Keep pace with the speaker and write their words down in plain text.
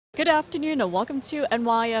Good afternoon and welcome to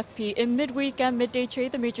NYFP. In midweek and midday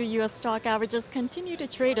trade, the major U.S. stock averages continue to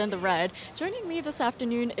trade in the red. Joining me this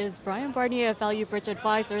afternoon is Brian Barnier of ValueBridge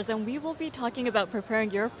Advisors, and we will be talking about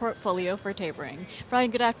preparing your portfolio for tapering.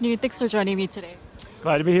 Brian, good afternoon. Thanks for joining me today.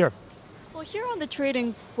 Glad to be here. Well, here on the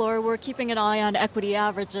trading floor, we're keeping an eye on equity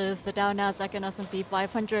averages. The Dow, Nasdaq, and S&P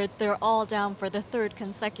 500, they're all down for the third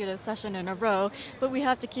consecutive session in a row. But we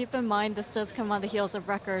have to keep in mind this does come on the heels of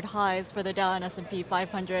record highs for the Dow and S&P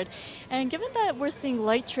 500. And given that we're seeing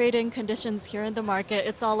light trading conditions here in the market,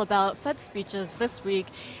 it's all about Fed speeches this week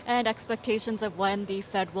and expectations of when the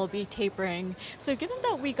Fed will be tapering. So given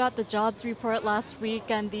that we got the jobs report last week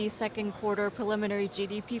and the second quarter preliminary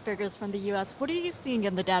GDP figures from the U.S., what are you seeing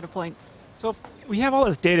in the data points? So we have all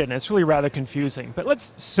this data and it's really rather confusing, but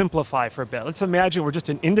let's simplify for a bit. Let's imagine we're just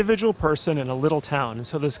an individual person in a little town, and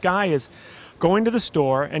so this guy is going to the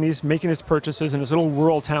store and he's making his purchases in his little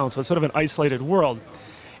rural town, so it's sort of an isolated world.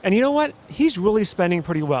 And you know what? He's really spending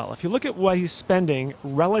pretty well. If you look at what he's spending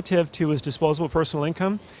relative to his disposable personal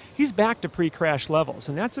income, he's back to pre-crash levels,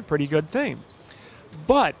 and that's a pretty good thing.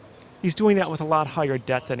 But he's doing that with a lot higher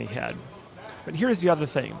debt than he had. But here's the other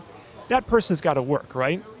thing. That person's got to work,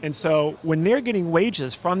 right? And so when they're getting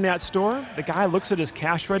wages from that store, the guy looks at his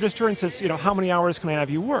cash register and says, how many hours can I have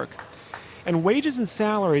you work? And wages and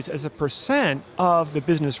salaries as a percent of the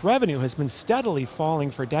business revenue has been steadily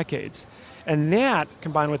falling for decades. And that,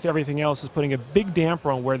 combined with everything else, is putting a big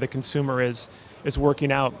damper on where the consumer is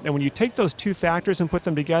working out. And when you take those two factors and put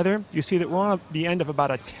them together, you see that we're on the end of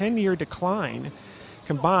about a 10-year decline,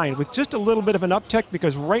 combined with just a little bit of an uptick,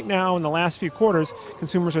 because right now in the last few quarters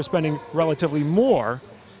consumers are spending relatively more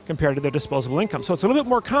compared to their disposable income. So it's a little bit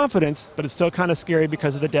more confidence, but it's still kind of scary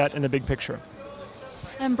because of the debt and the big picture.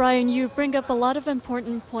 And Brian, you bring up a lot of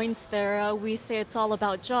important points there. We say it's all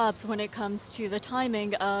about jobs when it comes to the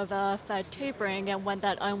timing of Fed tapering and when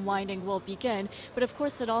that unwinding will begin. But of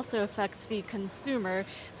course it also affects the consumer.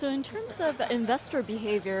 So in terms of investor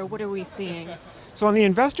behavior, what are we seeing? So on the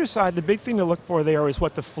investor side, the big thing to look for there is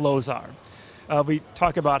what the flows are. We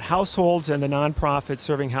talk about households and the nonprofits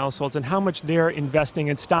serving households and how much they're investing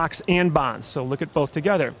in stocks and bonds. So look at both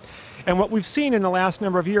together. And what we've seen in the last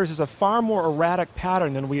number of years is a far more erratic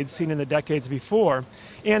pattern than we had seen in the decades before.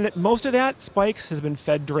 And that most of that spikes has been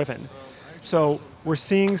Fed driven. So we're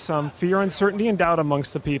seeing some fear, uncertainty, and doubt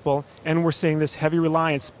amongst the people, and we're seeing this heavy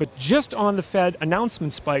reliance, but just on the Fed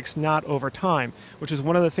announcement spikes, not over time, which is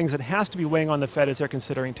one of the things that has to be weighing on the Fed as they're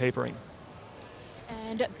considering tapering.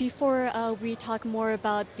 And before we talk more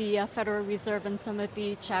about the Federal Reserve and some of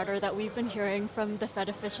the chatter that we've been hearing from the Fed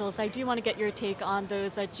officials, I do want to get your take on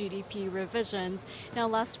those GDP revisions. Now,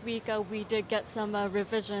 last week we did get some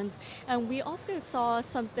revisions, and we also saw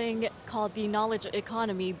something called the knowledge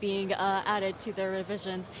economy being added to their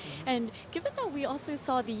revisions. And given that we also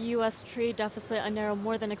saw the U.S. trade deficit narrow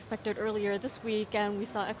more than expected earlier this week, and we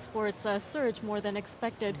saw exports surge more than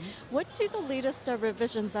expected, what do the latest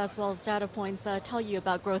revisions as well as data points tell you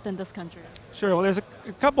about growth in this country? Sure. Well, there's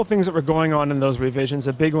a couple things that were going on in those revisions.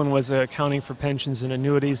 A big one was accounting for pensions and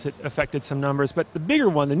annuities that affected some numbers. But the bigger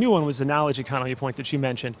one, the new one, was the knowledge economy point that you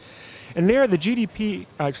mentioned. And there, the GDP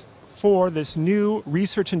for this new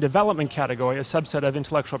research and development category, a subset of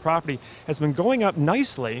intellectual property, has been going up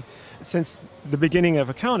nicely since the beginning of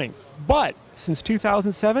accounting. But since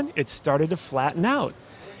 2007, it started to flatten out.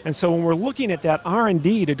 And so when we're looking at that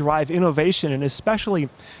R&D to drive innovation, and especially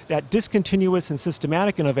that discontinuous and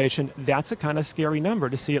systematic innovation, that's a kind of scary number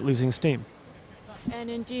to see it losing steam. And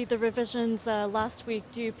indeed, the revisions last week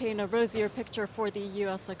do paint a rosier picture for the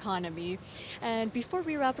U.S. economy. And before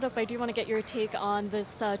we wrap it up, I do want to get your take on this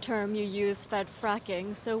term you use, Fed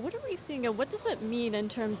fracking. So what are we seeing, and what does it mean in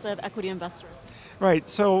terms of equity investors? Right.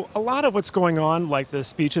 So a lot of what's going on, like the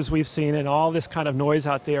speeches we've seen and all this kind of noise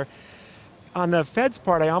out there, on the Fed's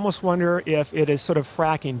part, I almost wonder if it is sort of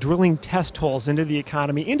fracking, drilling test holes into the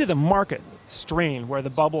economy, into the market strain, where the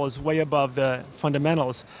bubble is way above the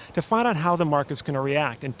fundamentals, to find out how the market's going to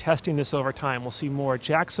react, and testing this over time. We'll see more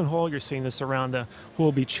Jackson Hole. You're seeing this around the who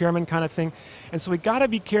will be chairman kind of thing. And so we've got to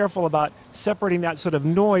be careful about separating that sort of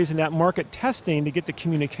noise and that market testing to get the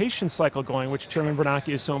communication cycle going, which Chairman Bernanke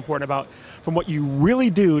is so important about, from what you really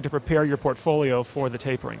do to prepare your portfolio for the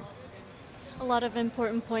tapering. A lot of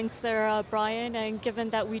important points there, Brian, and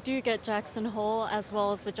given that we do get Jackson Hole as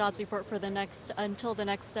well as the jobs report for until the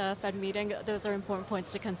next Fed meeting, those are important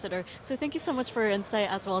points to consider. So thank you so much for your insight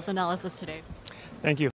as well as analysis today. Thank you.